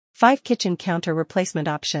5 kitchen counter replacement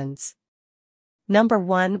options. Number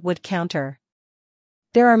 1. Wood counter.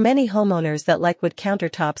 There are many homeowners that like wood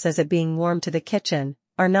countertops as it being warm to the kitchen,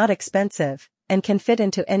 are not expensive, and can fit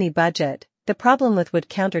into any budget. The problem with wood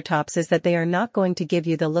countertops is that they are not going to give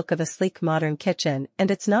you the look of a sleek modern kitchen,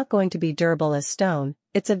 and it's not going to be durable as stone.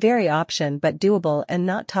 It's a very option but doable and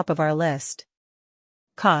not top of our list.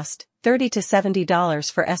 Cost, $30 to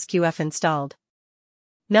 $70 for SQF installed.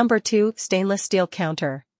 Number 2. Stainless steel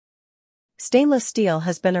counter. Stainless steel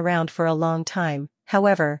has been around for a long time,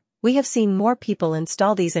 however, we have seen more people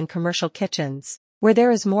install these in commercial kitchens, where there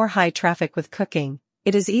is more high traffic with cooking.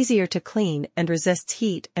 It is easier to clean and resists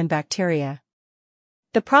heat and bacteria.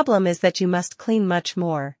 The problem is that you must clean much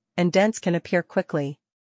more, and dents can appear quickly.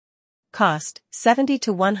 Cost, $70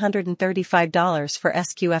 to $135 for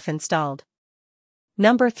SQF installed.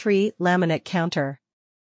 Number 3. Laminate counter.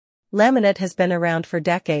 Laminate has been around for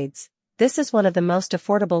decades. This is one of the most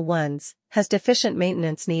affordable ones, has deficient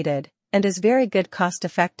maintenance needed, and is very good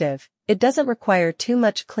cost-effective. It doesn't require too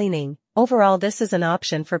much cleaning. Overall, this is an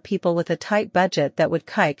option for people with a tight budget that would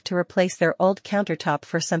kike to replace their old countertop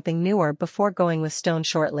for something newer before going with stone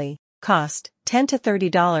shortly. Cost, $10 to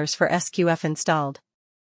 $30 for SQF installed.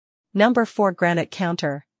 Number 4. Granite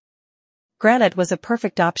counter. Granite was a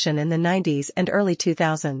perfect option in the 90s and early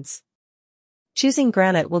 2000s. Choosing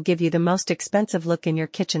granite will give you the most expensive look in your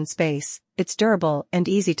kitchen space. It's durable and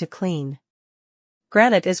easy to clean.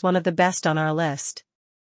 Granite is one of the best on our list.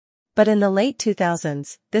 But in the late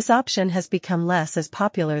 2000s, this option has become less as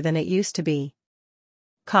popular than it used to be.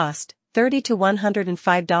 Cost, $30 to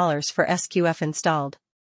 $105 for SQF installed.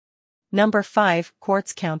 Number 5.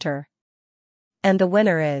 Quartz counter. And the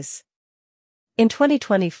winner is. In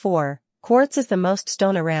 2024, quartz is the most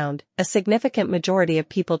stone around, a significant majority of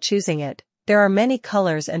people choosing it. There are many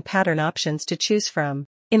colors and pattern options to choose from.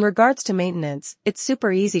 In regards to maintenance, it's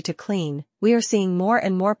super easy to clean. We are seeing more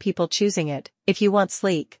and more people choosing it. If you want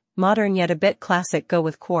sleek, modern yet a bit classic, go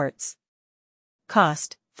with quartz.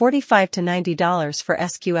 Cost, $45 to $90 for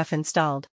SQF installed.